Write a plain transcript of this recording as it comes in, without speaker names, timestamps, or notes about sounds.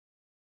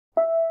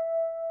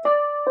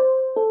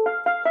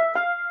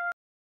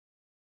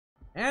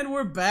And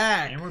we're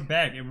back. And we're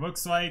back. It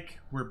looks like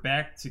we're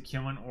back to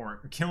killing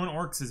orcs. Killing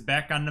orcs is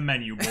back on the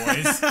menu,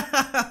 boys.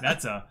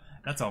 That's a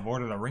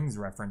Lord of the Rings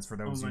reference for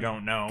those who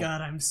don't know. God,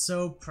 I'm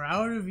so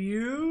proud of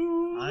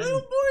you.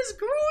 Little boy's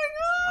growing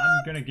up.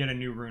 I'm gonna get a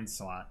new rune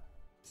slot.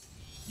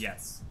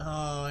 Yes.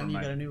 Oh, and you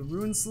got a new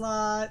rune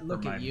slot.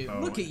 Look at you.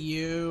 Look at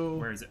you.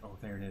 Where is it? Oh,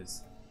 there it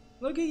is.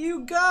 Look at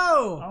you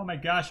go. Oh my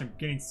gosh, I'm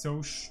getting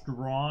so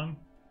strong.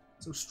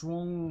 So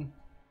strong.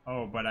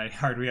 Oh, but I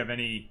hardly have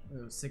any.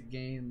 Oh, sick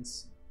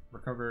gains.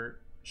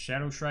 Recover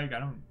Shadow Strike. I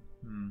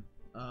don't.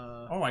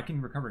 Oh, I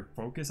can recover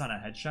focus on a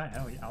headshot.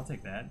 Hell yeah, I'll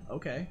take that.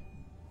 Okay.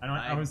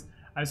 I was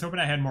hoping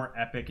I had more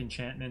epic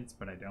enchantments,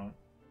 but I don't.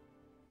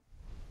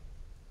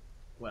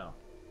 Well,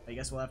 I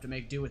guess we'll have to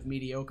make do with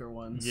mediocre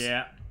ones.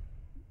 Yeah.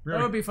 Really?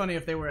 That would be funny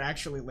if they were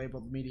actually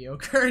labeled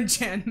mediocre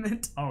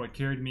enchantment. Oh, it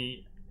carried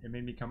me. It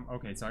made me come.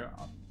 Okay, so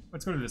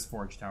let's go to this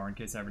forge tower in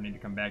case I ever need to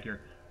come back here.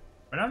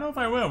 But I don't know if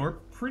I will. We're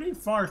pretty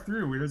far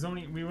through. We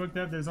looked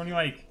up. There's only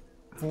like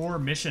 4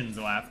 missions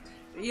left.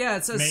 Yeah,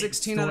 it says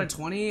 16 out of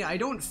 20. I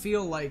don't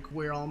feel like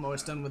we're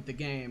almost done with the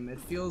game.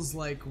 It feels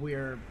like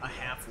we're a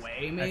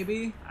halfway,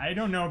 maybe. I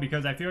don't know,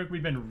 because I feel like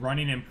we've been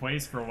running in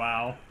place for a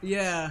while.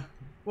 Yeah.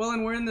 Well,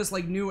 and we're in this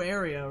like new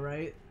area,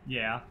 right?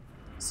 Yeah.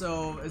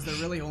 So, is there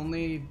really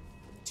only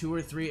 2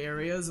 or 3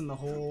 areas in the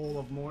whole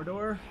of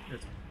Mordor?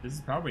 This is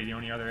probably the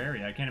only other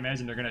area. I can't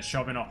imagine they're gonna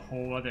shove in a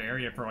whole other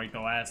area for like the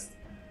last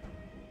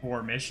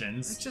 4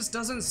 missions. It just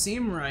doesn't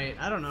seem right.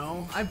 I don't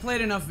know. I've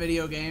played enough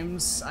video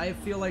games. I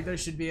feel like there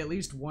should be at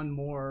least one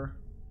more.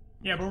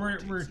 Yeah, but we're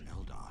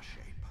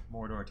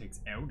Mordor takes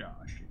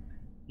Eldar shape.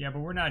 Yeah, but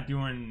we're not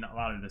doing a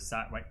lot of the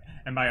side, like,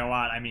 and by a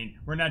lot I mean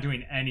we're not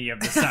doing any of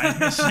the side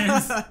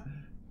missions.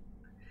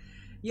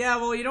 Yeah,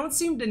 well, you don't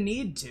seem to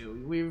need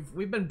to.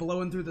 We've been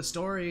blowing through the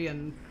story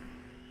and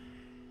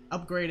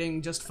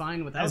upgrading just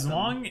fine without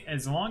them.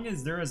 As long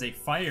as there is a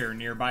fire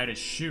nearby to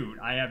shoot,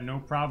 I have no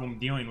problem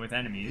dealing with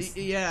enemies.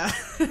 Yeah.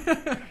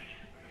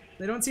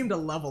 They don't seem to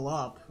level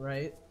up,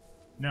 right?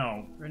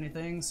 No. Or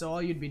anything. So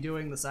all you'd be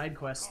doing the side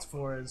quests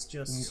for is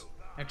just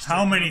extra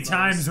How many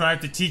times do I have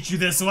to teach you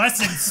this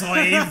lesson,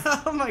 slave?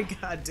 Oh my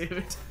god,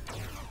 dude.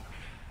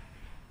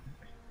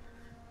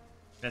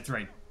 That's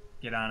right.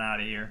 Get on out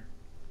of here.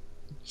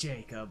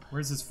 Jacob.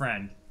 Where's his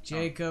friend?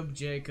 Jacob, oh.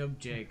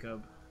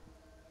 Jacob.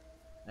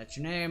 That's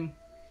your name.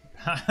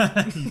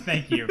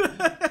 Thank you.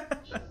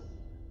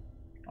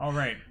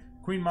 Alright.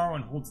 Queen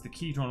Marwen holds the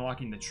key to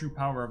unlocking the true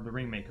power of the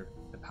Ringmaker.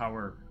 The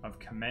power of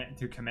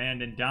to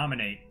command and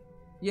dominate.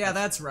 Yeah,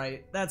 that's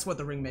right. That's what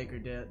the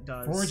Ringmaker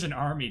does. Forge an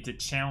army to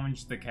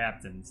challenge the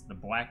captains. The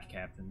Black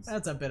Captains.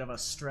 That's a bit of a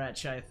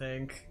stretch, I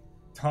think.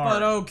 Tars.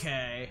 But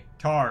okay.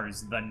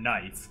 Tars, the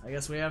knife. I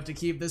guess we have to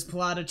keep this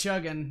plot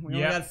a-chugging. We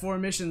only got 4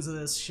 missions of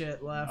this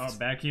shit left. Oh,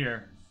 back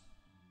here.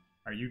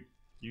 Are you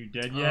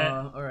dead yet?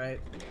 Alright.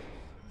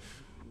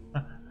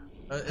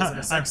 Is it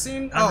a sex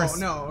scene? Oh,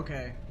 no,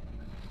 okay.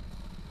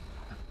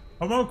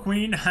 Hello,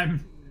 Queen.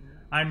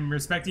 I'm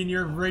respecting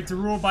your right to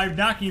rule by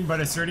knocking, but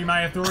asserting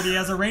my authority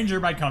as a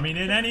ranger by coming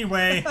in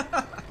anyway.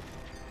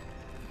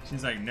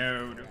 She's like,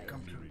 no, don't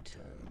come to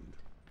return.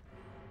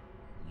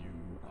 You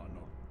are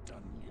not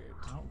done yet.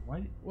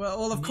 What?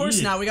 Well, of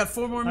course now. We got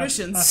 4 more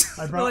missions.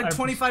 We're like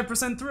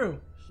 25% through.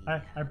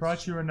 I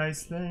brought you a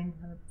nice thing.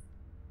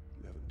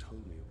 You haven't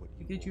told me what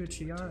you get you a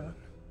tiara.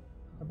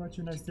 I brought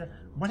you a nice tiara.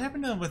 What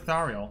happened to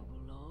Lithariel?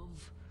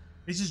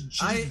 She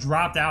just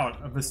dropped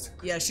out of this.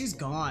 Yeah, she's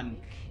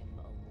gone.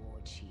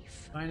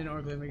 Find an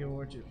orc, make a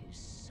war chief.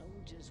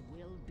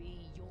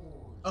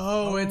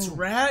 Oh, it's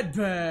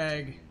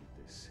Ratbag.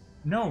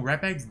 No,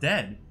 Ratbag's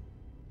dead.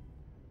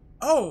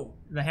 Oh,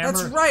 the hammer.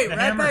 That's right.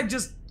 Ratbag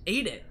just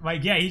ate it.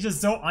 Like, yeah, he's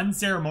just so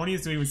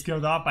unceremonious that he was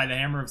killed off by the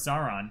hammer of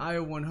Sauron. I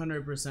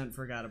 100%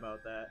 forgot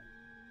about that.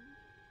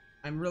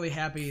 I'm really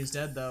happy he's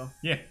dead, though.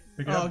 Yeah,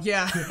 pick it up. Oh,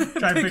 yeah.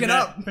 Try pick it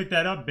up. Pick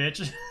that up,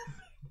 bitch.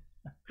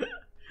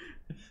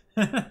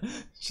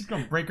 She's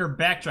gonna break her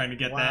back trying to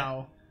get that.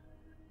 Wow.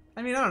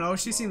 I mean, I don't know.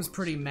 She seems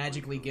pretty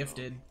magically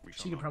gifted.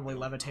 She could probably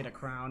levitate a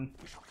crown.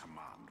 We shall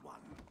command one.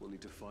 We'll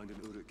need to find an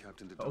Uruk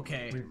captain to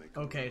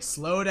Okay,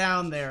 slow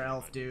down there,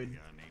 elf dude.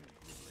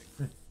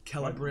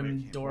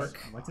 Celebrim dork.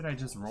 What did I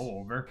just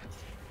roll over?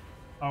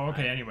 Oh,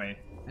 okay, anyway.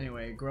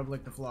 Anyway,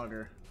 Grublick the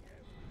Flogger.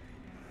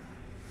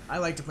 I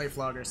like to play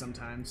Flogger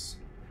sometimes.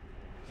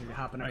 Maybe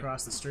hopping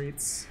across the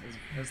streets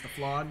as the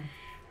flog.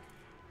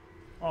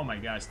 Oh my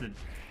gosh, the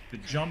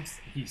jumps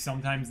he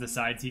sometimes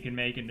decides he can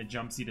make and the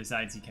jumps he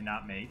decides he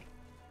cannot make.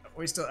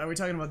 Are we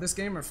talking about this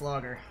game or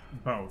Flogger?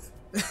 Both.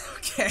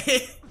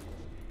 Okay.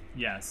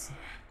 Yes.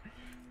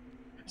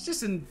 It's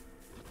just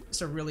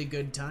a really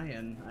good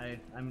tie-in.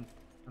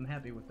 I'm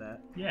happy with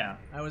that. Yeah.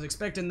 I was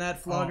expecting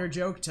that Flogger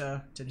joke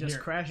to just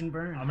crash and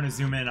burn. I'm gonna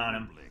zoom in on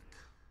him.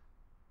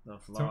 The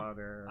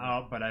Flogger.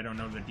 But I don't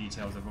know the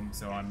details of him,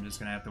 so I'm just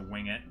gonna have to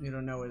wing it. You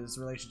don't know his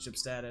relationship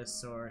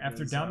status or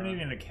After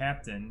dominating a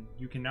captain,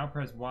 you can now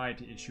press Y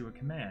to issue a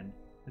command.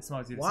 This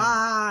allows you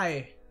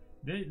to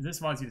this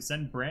allows you to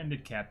send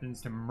branded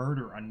captains to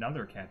murder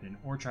another captain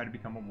or try to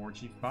become a war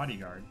chief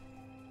bodyguard.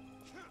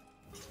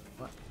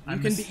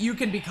 You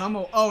can become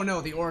a... Oh,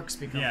 no, the orcs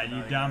become Yeah, a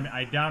bodyguard.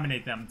 I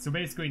dominate them. So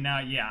basically now,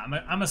 yeah,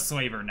 I'm a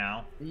slaver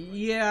now.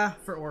 Yeah,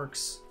 for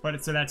orcs.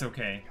 But so that's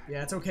okay.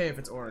 Yeah, it's okay if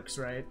it's orcs,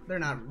 right? They're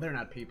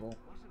not people.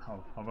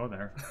 Oh, hello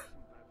there.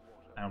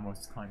 I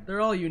almost climbed.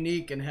 They're all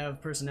unique and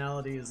have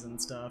personalities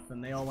and stuff,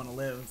 and they all want to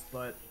live,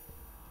 but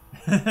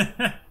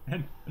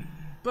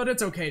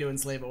it's okay to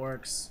enslave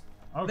orcs.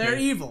 Okay. They're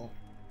evil.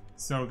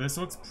 So this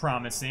looks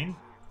promising.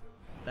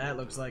 That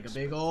looks like a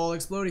big ol'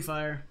 explodey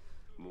fire.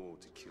 More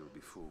to kill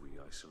before we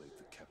isolate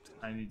the captain.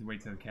 I need to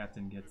wait till the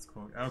captain gets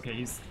close. Okay,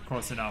 he's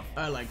close enough.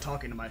 I like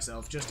talking to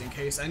myself just in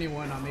case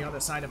anyone on the other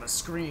side of a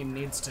screen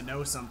needs to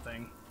know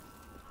something.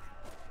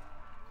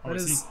 Oh,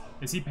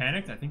 is he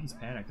panicked? I think he's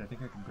panicked. I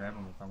think I can grab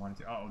him if I wanted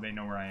to. Uh oh, they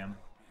know where I am.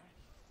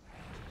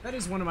 That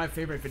is one of my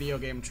favorite video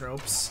game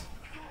tropes.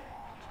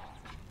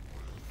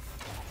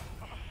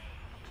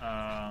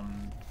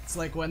 It's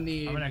like when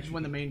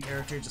the main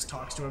character just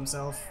talks to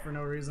himself for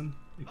no reason.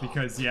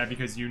 Because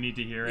you need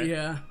to hear it.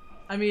 Yeah,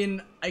 I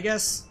mean, I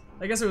guess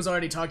it was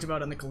already talked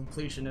about on the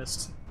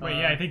Completionist. Wait,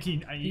 yeah, I think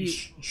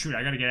shoot,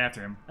 I gotta get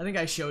after him. I think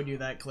I showed you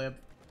that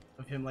clip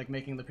of him like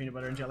making the peanut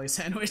butter and jelly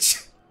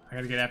sandwich. I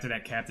gotta get after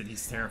that captain.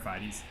 He's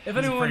terrified. He's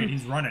anyone- afraid.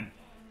 He's running.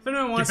 If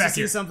anyone wants to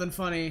see here. something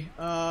funny,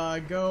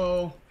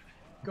 go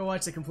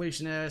watch the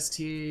Completionist.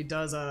 He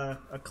does a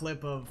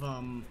clip of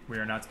We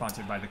are not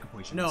sponsored by the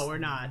completion. No, we're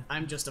not.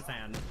 I'm just a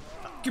fan.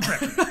 Get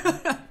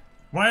back.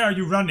 Why are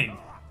you running?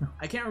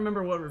 I can't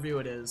remember what review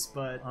it is,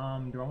 but Do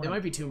I want it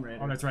might be Tomb Raider.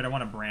 Oh, that's right. I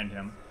want to brand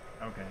him.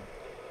 Okay.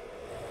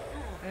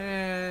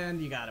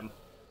 And you got him.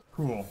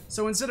 Cool.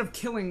 So instead of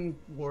killing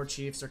war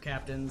chiefs or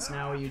captains,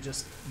 now you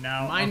just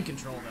Now mind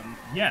control them.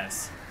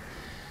 Yes.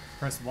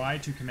 Press Y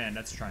to command.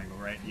 That's triangle,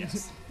 right?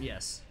 Yes.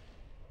 Yes.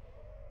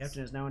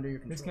 Captain is now under your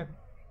control.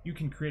 You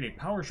can create a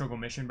power struggle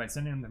mission by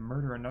sending him to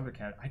murder another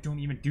cat. I don't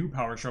even do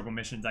power struggle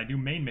missions. I do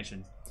main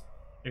missions.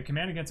 If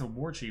command against a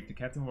war chief, the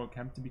captain will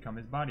attempt to become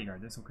his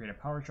bodyguard. This will create a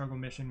power struggle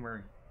mission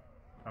where...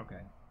 Okay.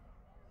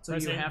 So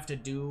you have to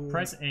do...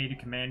 Press A to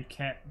command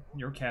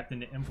your captain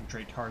to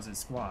infiltrate Tarz's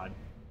squad.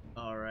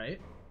 Alright.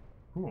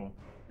 Cool.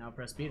 Now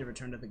press B to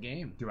return to the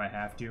game. Do I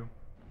have to?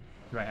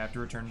 Do I have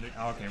to return to...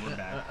 Oh, okay, we're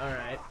back.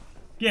 Alright.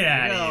 Get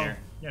out of here.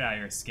 Get out of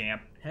here,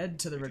 scamp. Head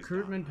to the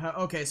recruitment...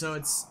 Okay, so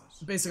it's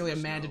basically a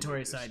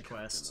mandatory side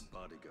quest.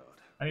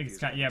 I think it's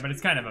kind... Yeah, but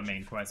it's kind of a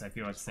main quest, I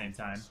feel, at the same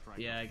time.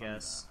 Yeah, I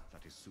guess.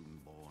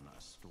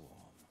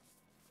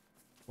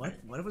 What?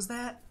 What was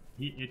that?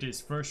 It is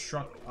first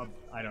struck a...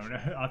 I don't know.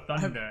 A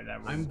thunder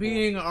that was... I'm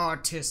being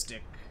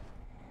artistic.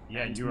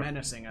 Yeah, and you are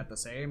menacing at the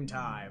same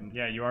time.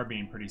 Yeah, you are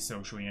being pretty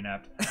socially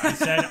inept. I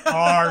said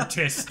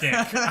artistic.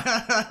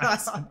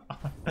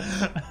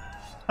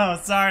 Oh,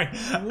 sorry.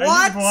 What?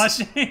 Are you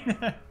blushing?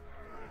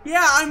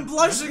 Yeah, I'm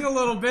blushing a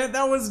little bit.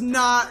 That was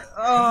not...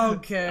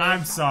 Okay.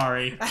 I'm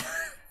sorry.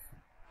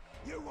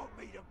 You want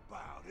me to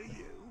bow to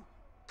you?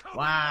 Come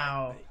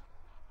Wow.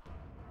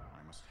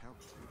 I must help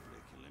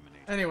Rublik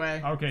eliminate.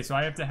 Anyway. Okay, so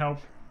I have to help...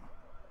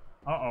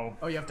 Uh-oh.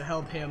 Oh, you have to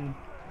help him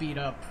beat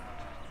up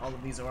all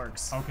of these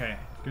orcs. Okay,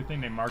 good thing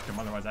they marked them,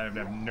 otherwise I would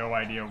have no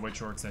idea which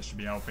orcs I should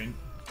be helping.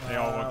 They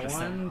all look the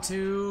same. 1,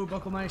 2,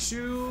 buckle my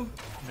shoe.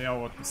 They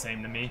all look the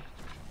same to me.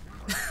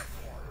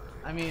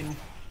 I mean...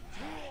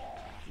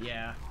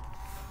 Yeah.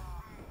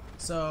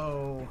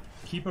 So...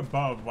 Keep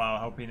above while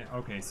helping...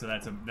 Okay, so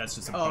that's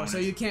just a bonus. so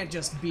you can't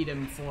just beat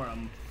him for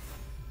him.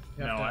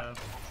 You have No,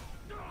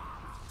 to...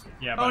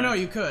 Yeah, but Oh no,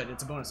 you could.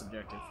 It's a bonus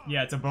objective.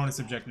 Yeah, it's a bonus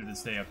objective to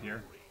stay up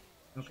here.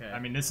 Okay. I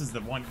mean, this is the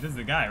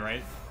guy,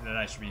 right? That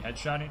I should be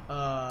headshotting?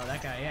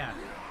 That guy, yeah.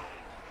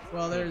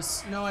 Well,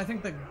 there's... No, I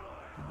think the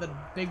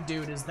big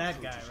dude is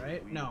that guy,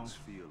 right? No.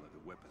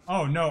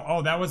 Oh, no.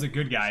 Oh, that was a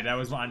good guy. That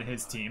was on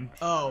his team.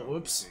 Oh,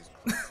 whoops.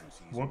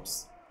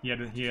 Whoops. He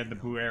had the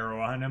blue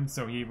arrow on him,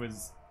 so he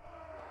was...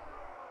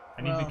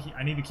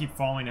 I need to keep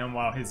following him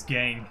while his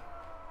gang...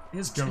 He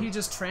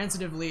just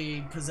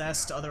transitively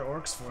possessed other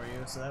orcs for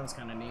you, so that was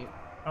kind of neat.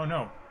 Oh,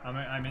 no.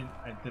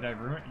 Did I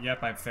ruin...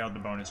 Yep, I failed the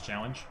bonus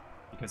challenge.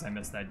 Because I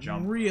missed that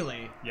jump.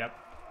 Really? Yep.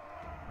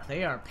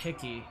 They are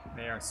picky.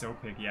 They are so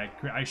picky.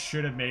 I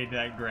should have made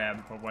that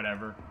grab, but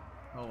whatever.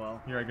 Oh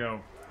well. Here I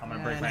go. I'm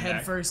gonna break And my head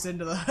neck. first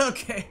into the...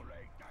 Okay.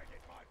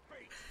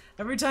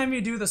 Every time you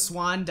do the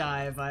swan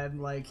dive,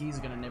 I'm like, he's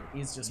just gonna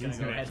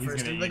go head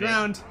first into the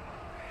ground.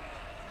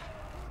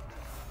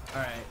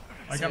 Alright.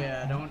 Like So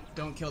yeah,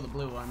 don't kill the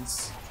blue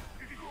ones.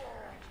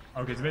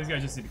 Okay, so basically I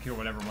just need to kill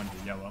whatever one's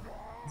yellow.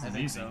 This I is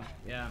think easy. so.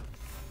 Yeah.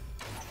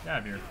 Get out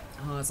of here.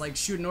 Oh, it's like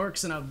shooting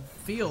orcs in a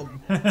field.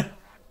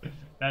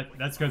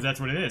 That's because that's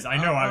what it is. I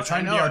know, I was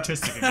trying to be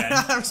artistic again.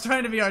 I was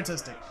trying to be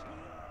artistic.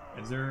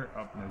 Is there...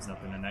 Oh, there's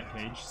nothing in that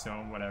cage, so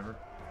whatever.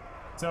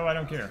 So I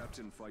don't care.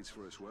 Captain fights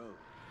for us well.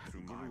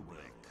 Through my will,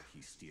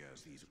 he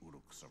steers these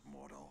Uruks of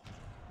Mordor.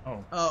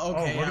 Oh. Oh,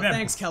 okay. look at that.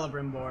 Thanks,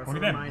 Celebrimbor, for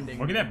reminding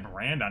Look me. at that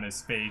brand on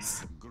his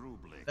face.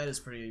 Grublik. That is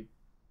pretty...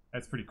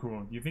 That's pretty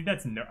cool. Do you think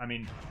that's no... I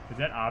mean, is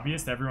that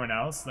obvious to everyone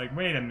else? Like,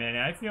 wait a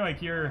minute. I feel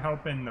like you're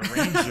helping the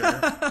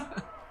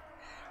ranger.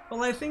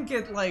 Well, I think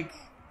it, like...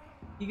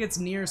 he gets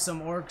near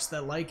some orcs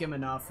that like him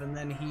enough, and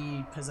then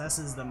he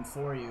possesses them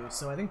for you.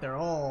 So I think they're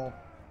all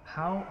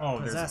How?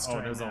 Oh, possessed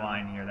right there's a now.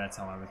 line here. That's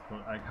how I was.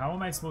 Like, how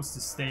am I supposed to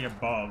stay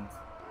above?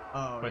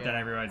 Oh, But yeah. then I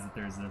realized that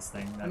there's this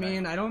thing. That I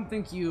mean, I don't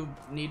think you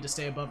need to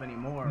stay above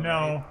anymore.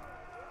 no,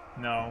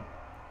 right? no.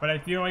 But I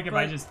feel like if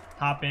I But- just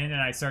hop in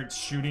and I start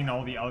shooting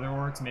all the other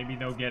orcs, maybe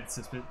they'll get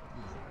suspicious.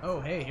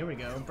 Oh, hey, here we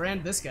go.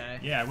 Brand this guy.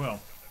 Yeah, I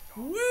will.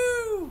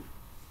 Woo!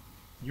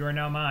 You are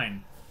now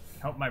mine.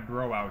 Help my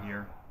bro out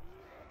here.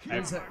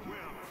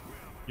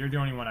 You're the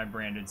only one I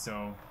branded,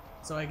 so.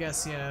 So I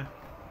guess, yeah.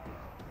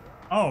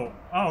 Oh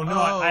no!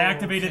 Oh, I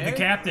activated the okay.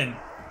 captain.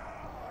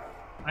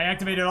 I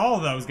activated all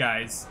of those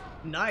guys.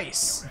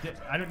 Nice.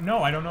 I don't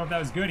know. I don't know if that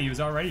was good. He was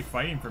already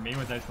fighting for me.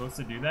 Was I supposed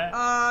to do that?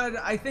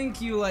 I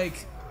think you,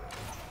 like,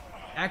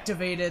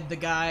 activated the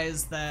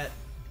guys that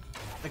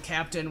the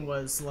captain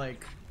was,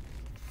 like,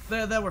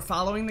 that were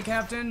following the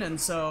captain, and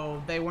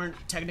so they weren't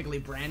technically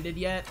branded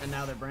yet, and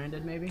now they're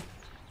branded, maybe?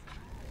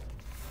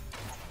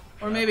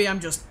 Or maybe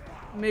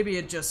maybe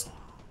it just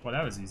Well,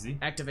 that was easy.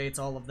 activates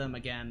all of them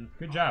again.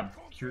 Good job.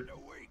 The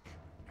weak.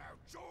 Now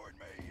join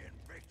me in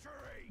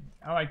victory.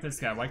 I like this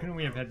guy. Why couldn't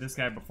we have had this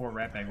guy before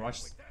Ratbag?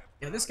 Watch.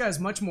 Yeah, this guy's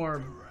much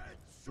more,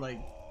 like,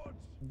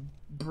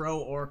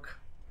 bro-orc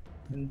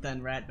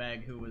than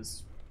Ratbag, who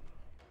was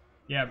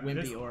Yeah,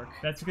 wimpy orc.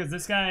 That's because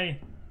this guy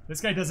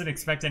doesn't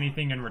expect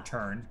anything in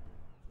return,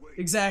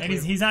 Exactly.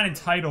 and he's not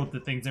entitled to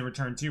things in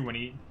return too. When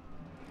he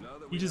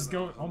just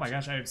go. Oh my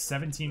gosh, I have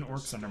 17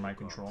 orcs under my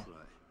control.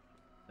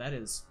 That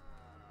is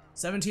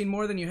 17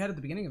 more than you had at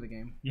the beginning of the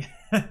game. Yeah,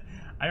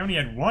 I only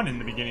had one in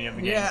the beginning of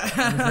the game. Yeah. It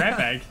was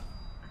Ratbag.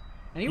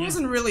 And he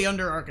wasn't really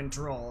under our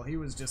control. He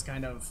was just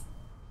kind of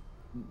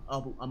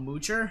a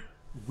moocher.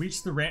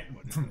 Reach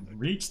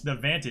the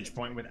vantage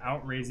point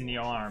without raising the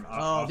alarm.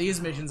 Oh,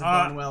 these missions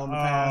have gone well in the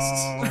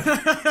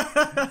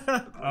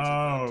past.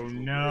 Oh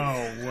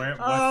no!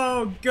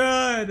 Oh,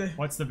 good.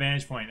 What's the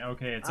vantage point?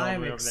 Okay, it's all the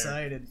I'm way over there.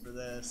 excited for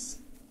this.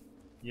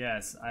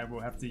 Yes, I will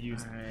have to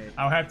use. Alright.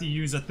 I'll have to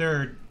use a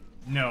third.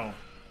 No,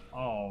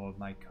 all of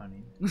my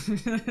cunning.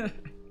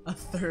 A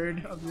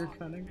third of your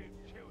cunning.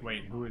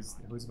 Wait, who's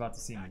about to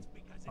see me?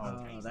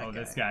 Oh, that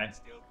this guy. guy.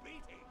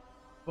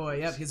 Boy,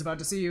 yep, he's about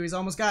to see you. He's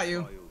almost got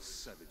you. Vile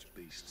savage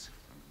beasts.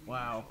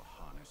 Wow.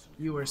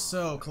 You were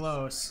so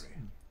close.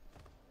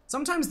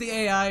 Sometimes the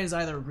AI is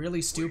either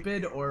really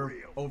stupid or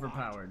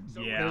overpowered.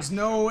 Yeah. There's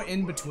no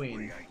in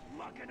between.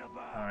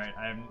 All right,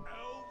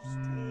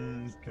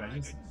 could I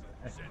just?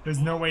 There's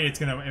no way it's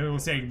gonna. It will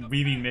say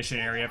leaving mission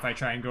area if I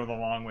try and go the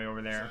long way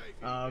over there.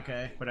 Oh,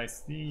 okay. But I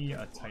see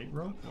a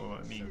tightrope. Will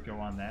let me go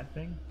on that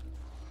thing?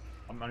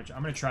 I'm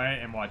gonna try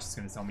it and watch. It's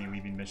gonna tell me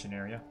leaving mission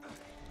area.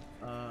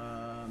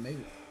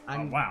 Maybe.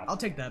 Wow. I'll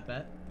take that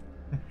bet.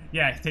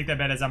 Yeah, take that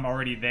bet as I'm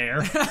already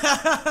there.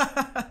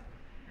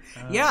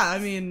 Yeah, I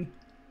mean,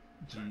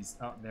 Jeez.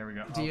 Oh, there we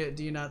go.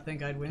 do you not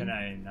think I'd win? Can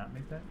I not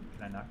make that?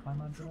 Can I not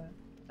climb onto that?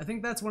 I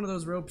think that's one of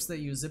those ropes that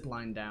you zip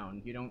line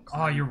down. You don't Oh,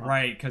 climb you're up.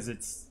 right, because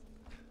it's...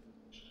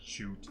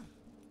 Shoot.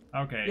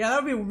 Okay. Yeah,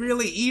 that would be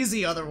really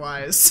easy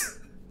otherwise.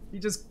 You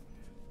just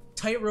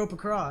tightrope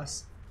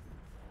across.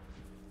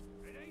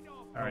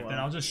 Alright, Oh, then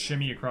well. I'll just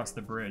shimmy across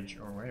the bridge.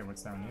 Or wait,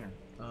 what's down here?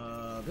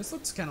 This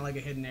looks kind of like a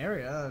hidden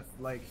area,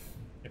 like,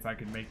 If I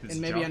could make this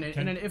and maybe jump. if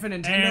a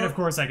Nintendo. And of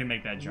course I can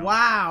make that jump.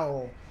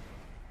 Wow.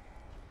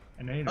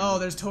 And hey, Oh,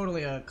 there's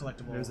totally a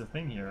collectible. there's a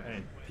thing here.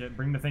 Hey,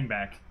 bring the thing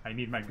back. I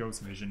need my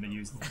ghost vision to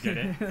use. Get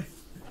it?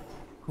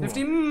 Cool.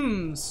 50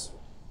 mms.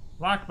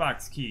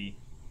 Lockbox key.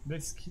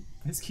 This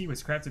key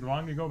was crafted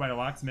long ago by the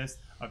locksmith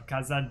of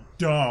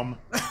Khazad-dûm.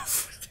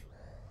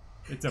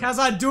 It's a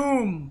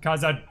Khazad-dûm.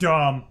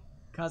 Khazad-dûm.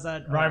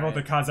 Khazad. Rival to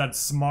alright.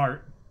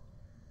 Khazad-smart.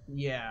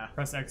 Yeah.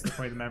 Press X to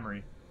play the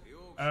memory.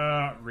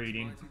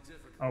 Reading.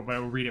 Oh, but it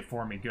will read it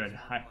for me. Good.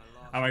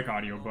 I like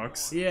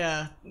audiobooks.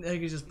 Yeah. I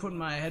could just put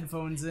my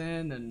headphones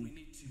in and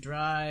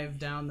drive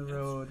down the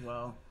road.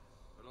 Well,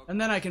 and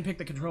then I can pick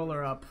the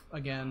controller up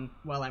again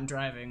while I'm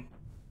driving.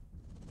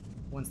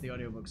 Once the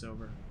audiobook's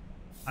over.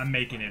 I'm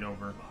making it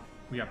over.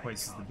 We got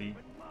places to be.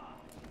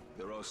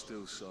 There are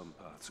still some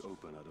paths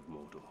open out of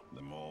Mordor.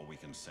 The more we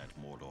can set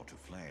Mordor to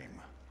flame,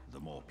 the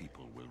more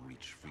people will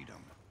reach freedom.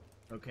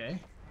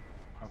 Okay.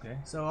 Okay.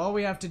 So all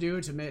we have to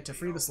do to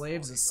free the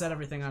slaves is set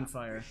everything on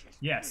fire.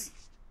 Yes.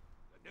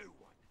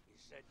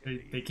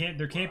 They can't.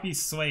 There can't be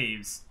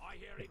slaves.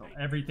 If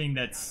everything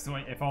that's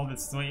if all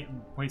the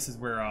places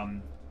where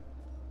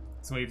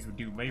slaves would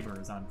do labor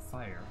is on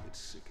fire. It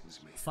sickens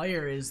me.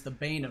 Fire is the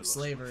bane of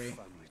slavery.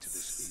 Family to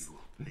this evil.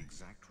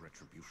 Exact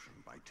retribution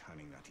by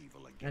turning that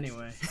evil against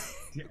Anyway.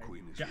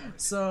 Queen is Yeah.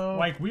 So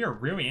Like, we are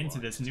really into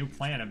this new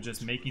plan of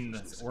just making the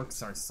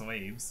orcs our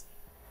slaves.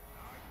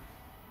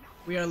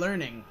 we are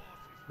learning.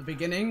 The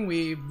beginning,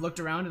 we looked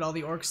around at all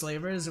the orc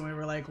slavers and we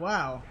were like,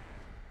 wow,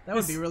 that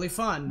would be really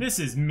fun. This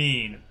is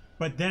mean.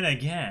 But then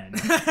again...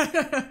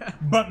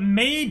 but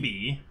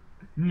maybe...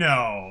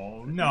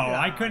 No,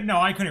 I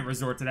couldn't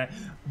resort to that.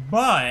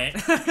 But...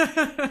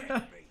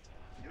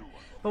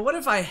 But what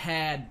if I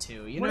had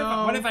to, you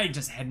know? What if I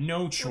just had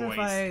no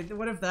choice?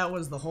 What if that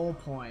was the whole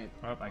point?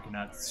 Oh, I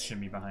cannot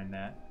shimmy behind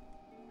that.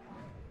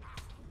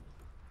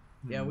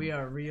 Yeah, we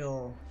are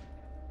real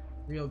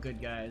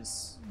good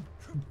guys.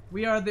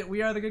 We are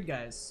the good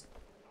guys.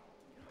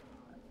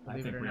 I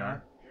Believe think it or we not.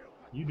 are.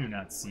 You do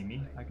not see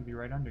me. I could be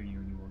right under you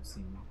and you won't see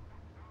me.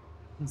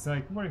 He's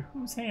like,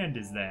 whose hand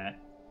is that?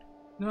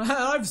 No,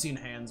 I've seen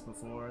hands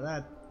before.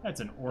 That's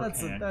an orc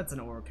hand. That's an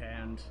orc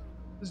hand.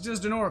 It's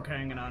just an orc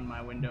hanging on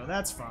my window.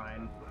 That's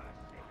fine.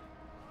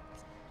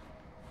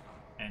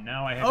 And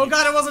now I have. Oh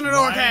god, it wasn't an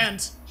orc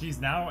hand! Jeez,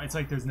 now it's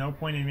like there's no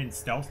point in even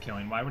stealth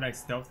killing. Why would I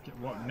stealth kill?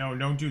 Well, no,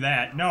 don't do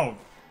that. No.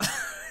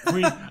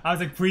 Please, I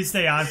was like, please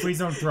stay on. Please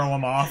don't throw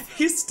him off.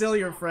 He's still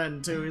your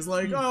friend too. He's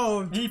like,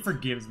 oh, He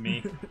forgives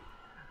me.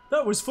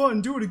 that was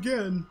fun. Do it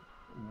again.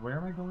 Where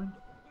am I going?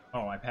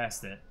 Oh, I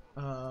passed it.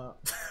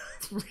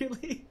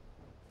 Really?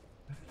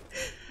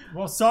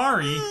 Well,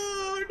 sorry.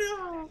 Oh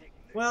no.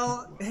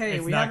 Well, hey,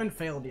 we haven't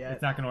failed yet.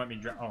 It's not gonna let me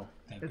drop. Oh,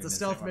 thank It's a goodness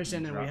stealth it let me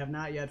mission, and we drop. have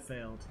not yet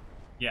failed.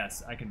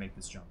 Yes, I can make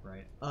this jump,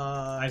 right?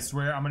 I I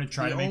swear I'm gonna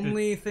try to make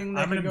only this. thing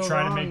that I'm could gonna go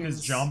try to wrong make this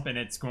is- jump, and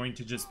it's going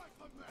to just.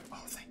 Oh,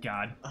 thank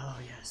God. Oh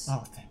yes.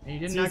 Oh, thank. And you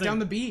didn't See, knock it's down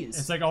like- the bees.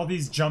 It's like all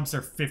these jumps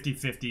are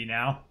 50-50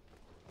 now.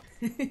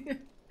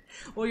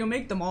 Well, you'll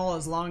make them all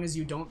as long as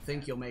you don't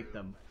think you'll make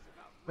them.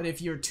 But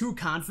if you're too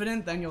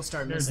confident, then you'll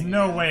start There's missing.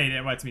 no again. way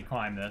it lets me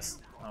climb this.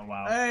 Oh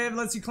wow. Hey, it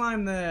lets you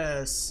climb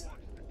this.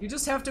 You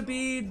just have to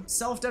be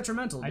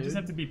self-detrimental, dude. I just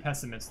have to be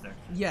pessimistic.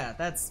 Yeah,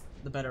 that's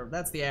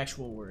the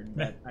actual word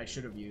that I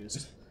should have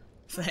used.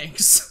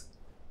 Thanks.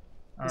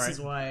 This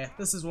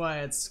is why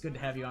it's good to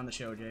have you on the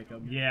show,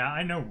 Jacob. Yeah,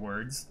 I know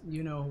words.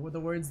 You know the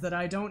words that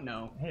I don't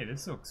know. Hey,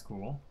 this looks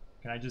cool.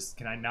 Can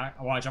I knock?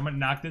 Watch, I'm gonna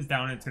knock this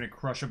down and it's gonna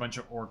crush a bunch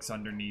of orcs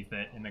underneath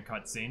it in the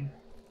cutscene.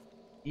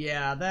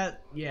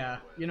 Yeah,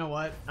 you know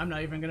what? I'm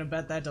not even gonna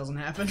bet that doesn't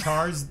happen.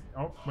 Tars,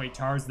 oh wait,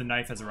 Tars, the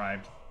knife has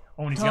arrived.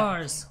 Oh, and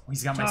Tars.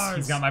 he's got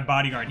my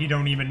bodyguard. He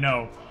don't even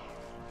know.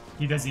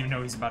 He doesn't even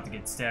know he's about to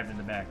get stabbed in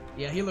the back.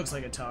 Yeah, he looks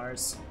like a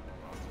Tars.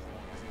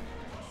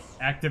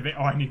 Activate.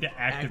 Oh, I need to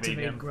activate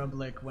him.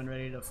 Grublick when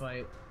ready to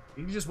fight.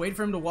 You can just wait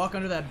for him to walk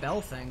under that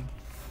bell thing.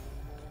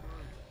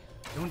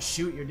 Don't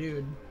shoot your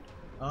dude.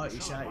 Oh, you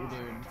shot your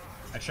dude.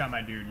 I shot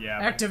my dude. Yeah.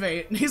 but-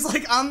 Activate. He's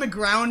like on the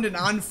ground and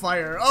on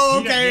fire. Oh,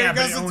 okay. Yeah, I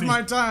guess it's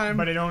my time.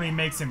 But it only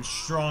makes him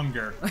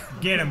stronger.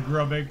 Get him,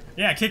 Grubbig.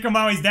 Yeah, kick him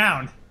while he's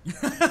down.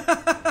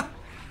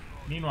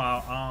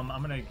 Meanwhile, I'm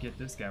gonna get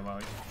this guy while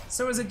he...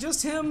 So is it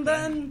just him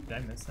then? Did I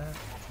miss that?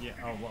 Yeah,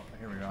 oh, well,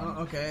 here we go.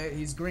 Oh, okay,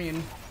 he's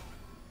green.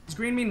 Does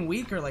green mean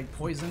weak or like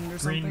poisoned or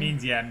something? Green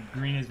means, yeah,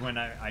 green is when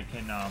I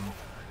can,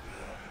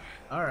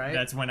 Alright.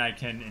 that's when I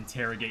can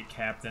interrogate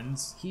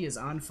captains. He is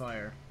on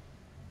fire.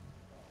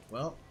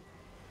 Well.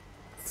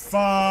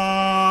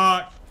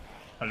 Fuck!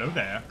 Hello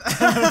there.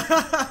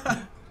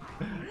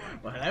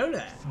 Well, hello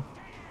there.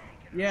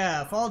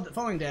 Yeah,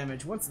 falling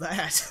damage. What's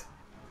that?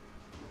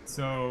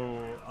 So,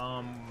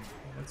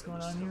 what's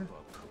going on here?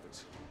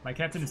 My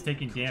captain is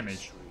taking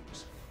damage.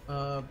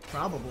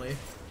 Probably.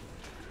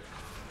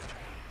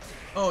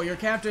 Oh, your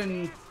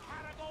captain...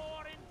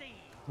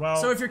 Well,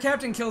 So if your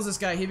captain kills this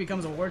guy, he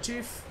becomes a war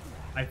chief?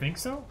 I think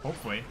so,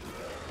 hopefully.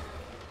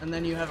 And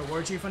then you have a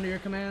war chief under your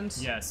command?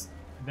 Yes,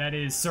 that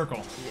is circle.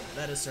 Yeah,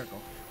 that is circle.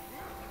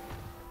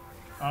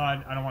 I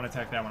don't want to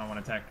attack that one, I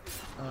want to attack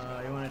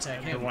You want to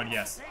attack the him? one,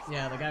 yes.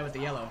 Yeah, the guy with the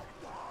yellow.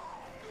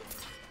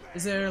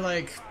 Is there,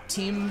 like,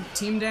 team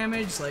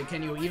damage? Like,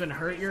 can you even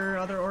hurt your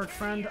other orc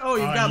friend? Oh,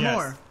 you've got yes.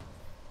 more.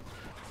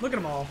 Look at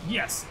them all.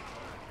 Yes!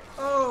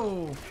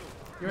 Oh!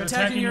 You're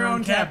attacking your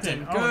own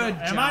captain. Oh, Good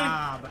am I?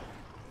 job.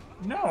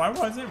 No, I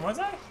wasn't, was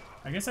I?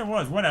 I guess I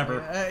was,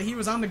 whatever. He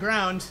was on the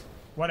ground.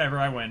 Whatever,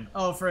 I win.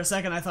 Oh, for a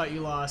second I thought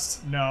you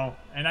lost. No,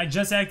 and I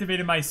just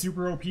activated my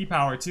super OP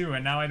power too,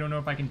 and now I don't know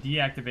if I can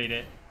deactivate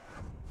it.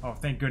 Oh,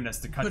 thank goodness,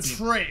 the cutscene.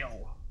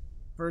 Betrayal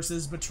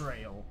versus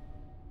betrayal.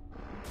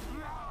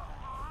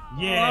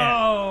 Yeah!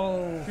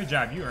 Oh! Good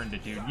job, you earned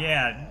it, dude.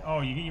 Yeah,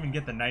 oh, you even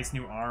get the nice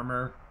new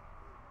armor.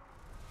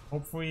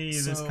 Hopefully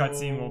this So-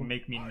 cutscene will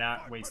make me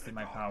not waste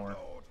my power.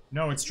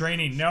 No, it's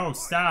draining. No,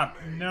 stop.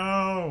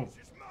 No!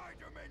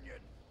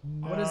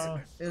 What is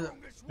it?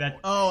 That,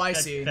 Oh, I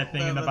that- see. That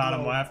thing in the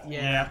bottom little- left.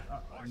 Yeah.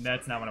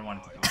 That's not what I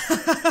wanted to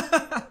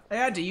do. I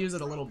had to use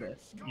it a little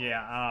bit.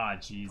 Yeah, ah,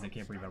 jeez, I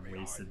can't believe I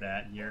wasted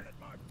that here.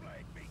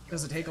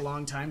 Does it take a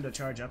long time to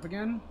charge up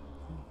again?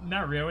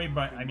 Not really,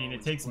 but I mean,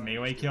 it takes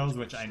melee kills,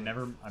 which I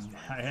never. I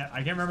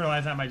can't remember the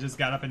last time I just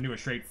got up into a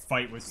straight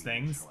fight with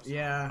things.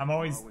 Yeah. I'm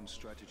always.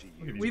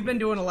 We've been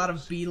doing a lot of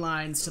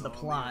beelines to the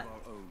plot.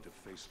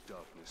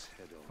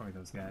 Look at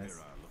those guys.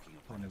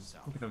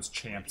 Look at those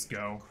champs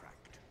go.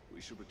 We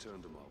should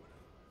return tomorrow.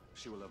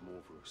 She will have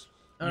more for us.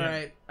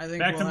 Alright, I think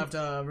Back we'll to- have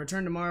to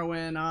return to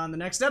Morrowind on the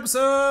next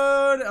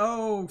episode.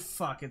 Oh,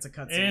 fuck, it's a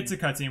cutscene. It's a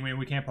cutscene.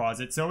 We can't pause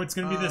it, so it's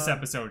gonna be this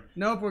episode.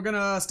 Nope, we're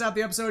gonna stop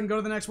the episode and go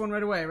to the next one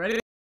right away. Ready?